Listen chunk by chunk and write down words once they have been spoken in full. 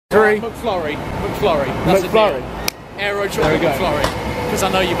McFlurry. That's McFlurry. Aero chocolate McFlurry. Because I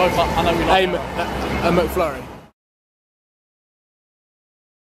know you both like, I know we like a McFlurry.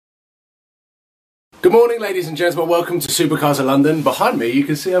 Good morning, ladies and gentlemen. Welcome to Supercars of London. Behind me, you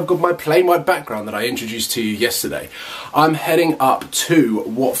can see I've got my plain white background that I introduced to you yesterday. I'm heading up to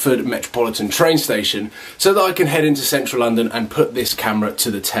Watford Metropolitan train station so that I can head into central London and put this camera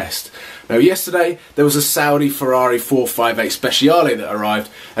to the test. Now, yesterday there was a Saudi Ferrari 458 Speciale that arrived,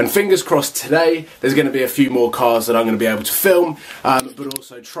 and fingers crossed today there's going to be a few more cars that I'm going to be able to film, but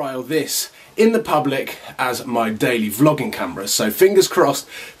also trial this in the public as my daily vlogging camera. So fingers crossed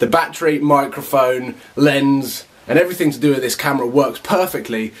the battery, microphone, lens and everything to do with this camera works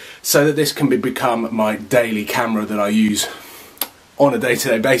perfectly so that this can become my daily camera that I use on a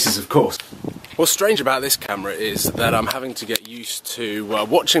day-to-day basis, of course. What's strange about this camera is that I'm having to get used to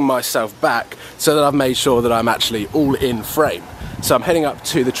watching myself back so that I've made sure that I'm actually all in frame. So I'm heading up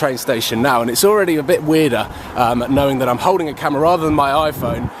to the train station now, and it's already a bit weirder knowing that I'm holding a camera rather than my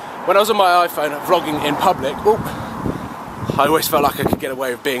iPhone. When I was on my iPhone vlogging in public, I always felt like I could get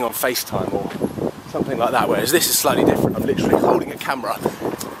away with being on FaceTime or something like that, whereas this is slightly different. I'm literally holding a camera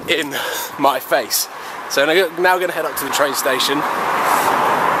in my face. So I'm now going to head up to the train station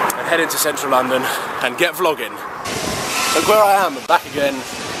and head into central London and get vlogging. Look where I am, I'm back again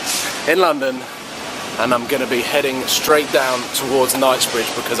in London, and I'm going to be heading straight down towards Knightsbridge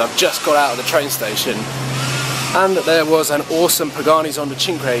because I've just got out of the train station and there was an awesome Pagani Zonda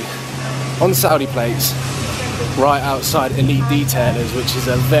Cinque on Saudi plates right outside Elite Detailers, which is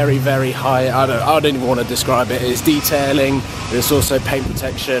a very, very high, I don't even want to describe it. It's detailing, it's also paint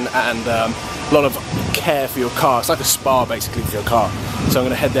protection and a lot of care for your car. It's like a spa basically for your car. So I'm going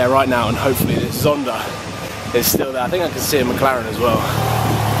to head there right now and hopefully this Zonda is still there. I think I can see a McLaren as well.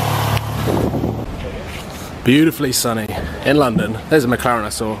 Beautifully sunny in London. There's a McLaren I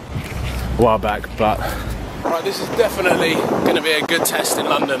saw a while back, but right, this is definitely going to be a good test in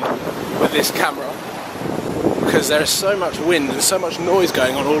London with this camera because there is so much wind and so much noise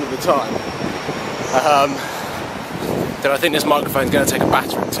going on all of the time that I think this microphone is going to take a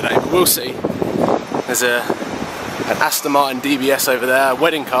battering today, but we'll see. There's an Aston Martin DBS over there, a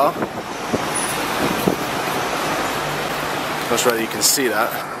wedding car. Not sure whether you can see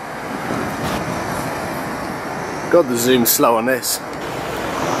that. God, the zoom's slow on this.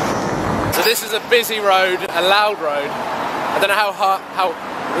 So this is a busy road, a loud road. I don't know how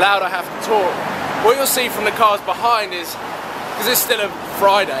loud I have to talk. What you'll see from the cars behind is, because it's still a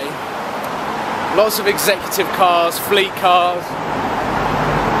Friday, lots of executive cars, fleet cars,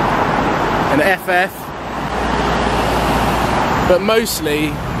 and FF, but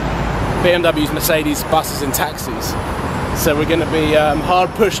mostly BMWs, Mercedes, buses and taxis. So we're going to be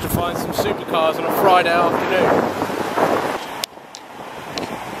hard pushed to find some supercars on a Friday afternoon.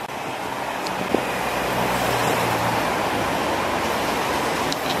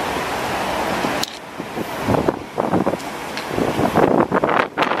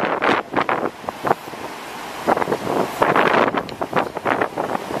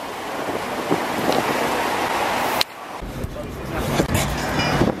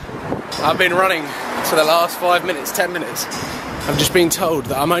 I've been running for the last 5 minutes, 10 minutes. I've just been told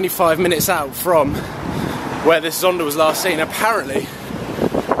that I'm only 5 minutes out from where this Zonda was last seen. Apparently,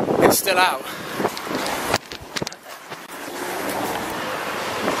 it's still out.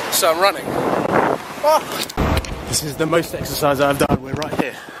 So I'm running. Oh. This is the most exercise I've done. We're right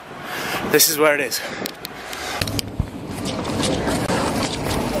here. This is where it is.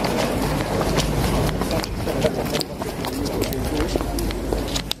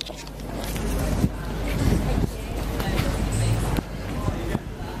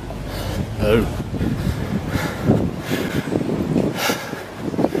 Oh.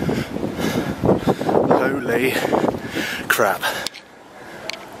 Holy crap.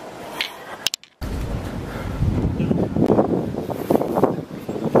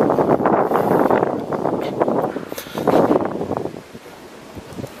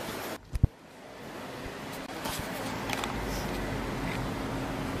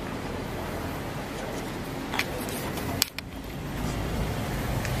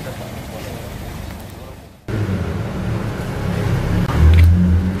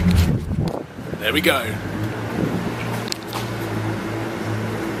 There we go.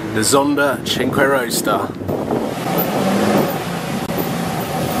 The Zonda Cinque Roadster.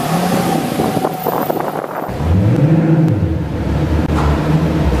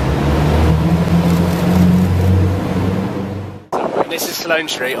 This is Sloane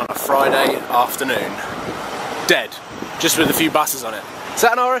Street on a Friday afternoon. Dead. Just with a few buses on it. Is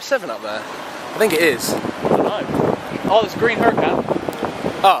that an RS7 up there? I think it is. I don't know. Oh, there's a green Huracan.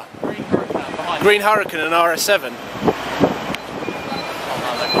 Ah, Green Hurricane behind Green Hurricane and RS7.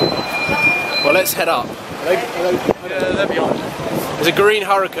 Well, let's head up. Yeah, they're behind. There's a Green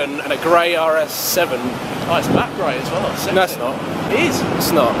Hurricane and a grey RS7. Oh, it's matte grey as well. Sexy. No, it's not. It is.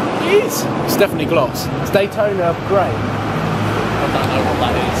 It's not. It is. It's definitely gloss. It's Daytona grey. I don't know what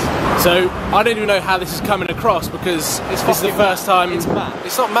that is. So, I don't even know how this is coming across because It's this is the fucking first matte. time... It's matte.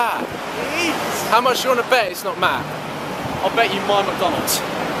 It's not matte. It is. How much do you want to bet it's not matte? I'll bet you my McDonald's.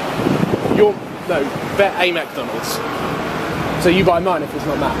 No, bet a McDonald's. So you buy mine if it's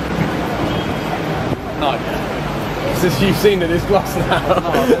not matte. No. Since you've seen that it's gloss now. No,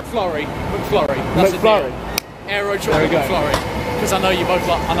 McFlurry. That's McFlurry. Aero There we chocolate go. McFlurry. Because I know you both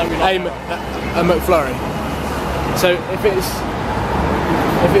like. I know we like. A McFlurry. So if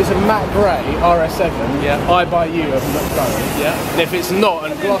it's a matte grey RS7, Yeah. I buy you a McFlurry. Yeah. And if it's not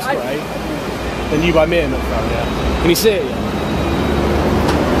a gloss grey, then you buy me a McFlurry. Yeah. Can you see it yet?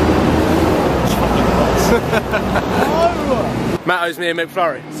 Matt owes me a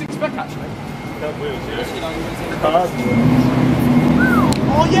McFlurry. 6 spec actually.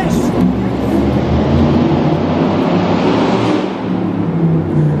 Oh yes!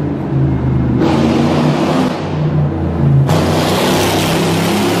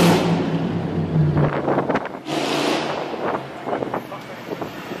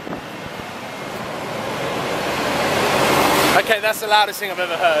 Okay, that's the loudest thing I've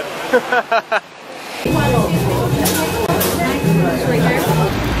ever heard.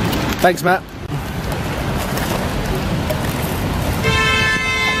 Thanks, Matt.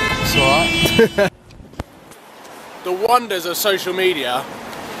 It's alright. The wonders of social media.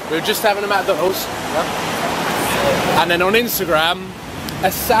 We were just having a McDonald's. Yeah. And then on Instagram,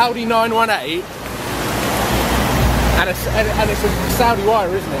 a Saudi 918. And it's a Saudi wire,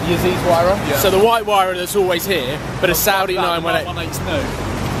 isn't it? Yazid's wire. Yeah. So the white wire that's always here, but a Saudi 918. 918's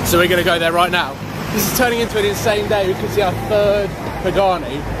new. So we're going to go there right now. This is turning into an insane day. We can see our third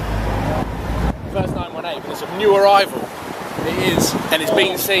Pagani. First 918, but it's a new arrival. It is. And it's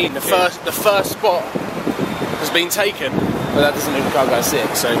been seen. The first spot has been taken, but that doesn't mean we can't go see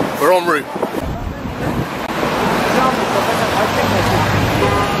it. So we're en route.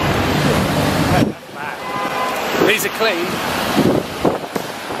 These are clean.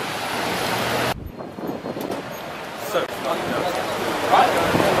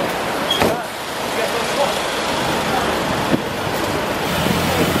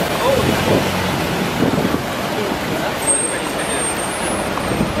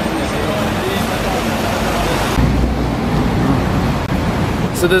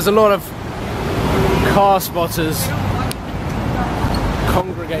 So there's a lot of car spotters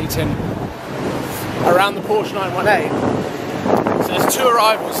congregating around the Porsche 918. So there's 2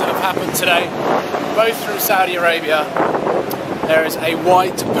 arrivals that have happened today, both through Saudi Arabia. There is a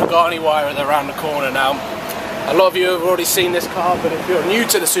white Pagani wire around the corner now. A lot of you have already seen this car, but if you're new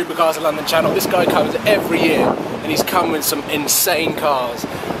to the Supercars of London channel, this guy comes every year and he's come with some insane cars.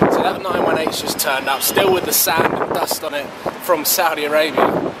 So that 918's just turned up, still with the sand and dust on it from Saudi Arabia.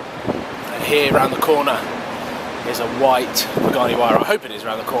 And here around the corner is a white Pagani wire. I hope it is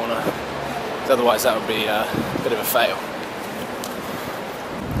around the corner, because otherwise that would be a bit of a fail.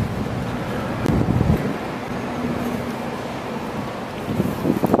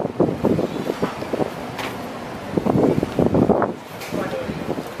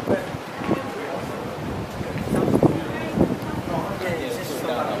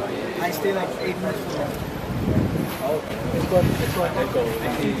 I stay like 8 minutes from there. It's got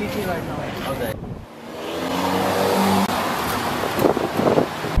TTT right now. Okay.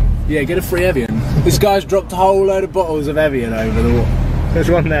 Yeah, get a free Evian. This guy's dropped a whole load of bottles of Evian over the wall. There's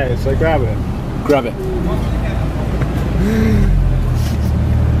one there, so grab it. Grab it.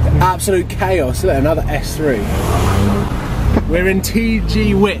 Absolute chaos. Look, another S3. We're in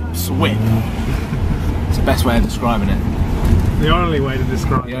TG Whip's whip. It's the best way of describing it. The only way to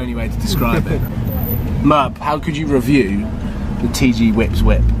describe The only way to describe it. Mub, how could you review the TG Whip's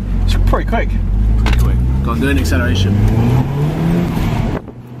whip? It's pretty quick. Pretty quick. Go on, do an acceleration.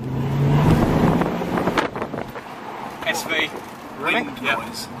 SV. Really?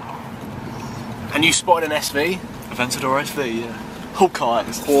 Noise. And you spotted an SV? Aventador SV, yeah.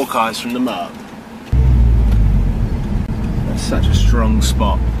 Hawkeyes. Hawkeyes from the Mub. That's such a strong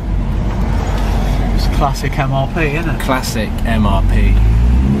spot. It's classic MRP, isn't it? Classic MRP.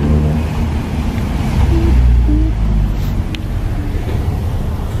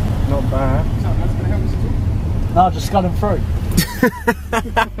 Not bad. No, just scudding through.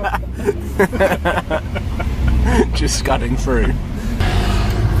 Just scudding through.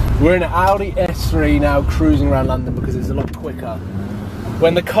 We're in an Audi S3 now, cruising around London because it's a lot quicker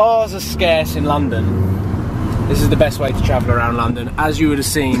when the cars are scarce in London, this is the best way to travel around London, as you would have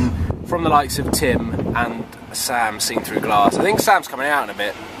seen from the likes of Tim and Sam seen through glass. I think Sam's coming out in a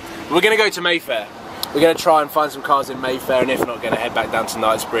bit. We're going to go to Mayfair. We're going to try and find some cars in Mayfair, and if not, going to head back down to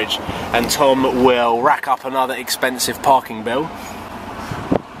Knightsbridge, and Tom will rack up another expensive parking bill.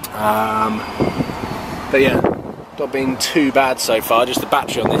 But yeah, not been too bad so far. Just the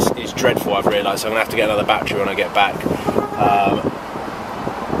battery on this is dreadful, I've realised, so I'm going to have to get another battery when I get back.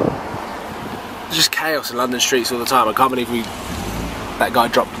 There's just chaos in London streets all the time. I can't believe that guy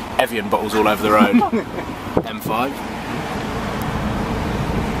dropped Evian bottles all over the road. M5.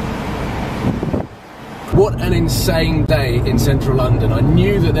 What an insane day in central London. I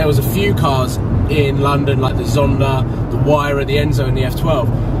knew that there was a few cars in London, like the Zonda, the Wira, the Enzo and the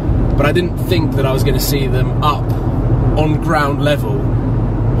F12, but I didn't think that I was going to see them up on ground level,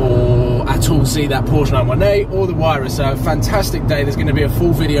 or at all see that Porsche 918 or the Wira. So a fantastic day. There's going to be a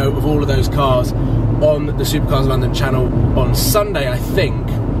full video of all of those cars on the Supercars London channel on Sunday, I think.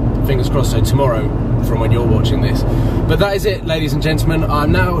 Fingers crossed, so tomorrow from when you're watching this. But that is it, ladies and gentlemen.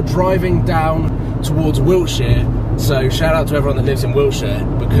 I'm now driving down towards Wiltshire, so shout out to everyone that lives in Wiltshire,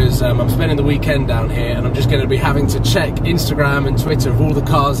 because I'm spending the weekend down here, and I'm just going to be having to check Instagram and Twitter of all the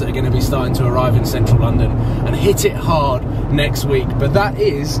cars that are going to be starting to arrive in central London and hit it hard next week. But that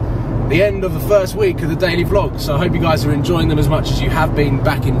is the end of the first week of the daily vlog, so I hope you guys are enjoying them as much as you have been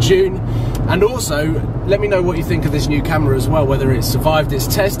back in June. And also, let me know what you think of this new camera as well, whether it's survived its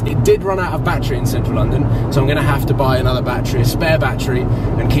test. It did run out of battery in central London, so I'm going to have to buy another battery, a spare battery,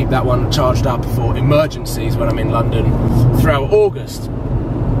 and keep that one charged up for emergencies when I'm in London throughout August.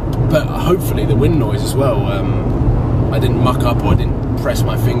 But hopefully the wind noise as well, I didn't muck up or I didn't press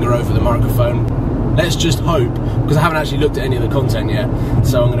my finger over the microphone. Let's just hope, because I haven't actually looked at any of the content yet,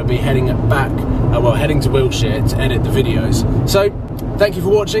 so I'm going to be heading back, heading to Wiltshire to edit the videos. So, thank you for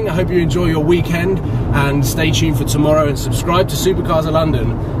watching. I hope you enjoy your weekend, and stay tuned for tomorrow, and subscribe to Supercars of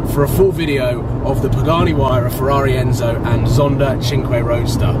London for a full video of the Pagani Wire, Ferrari Enzo and Zonda Cinque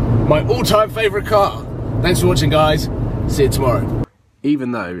Roadster. My all-time favourite car. Thanks for watching, guys. See you tomorrow.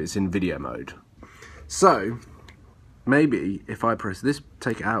 Even though it's in video mode. So, maybe if I press this,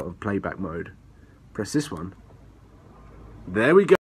 take it out of playback mode, press this one. There we go.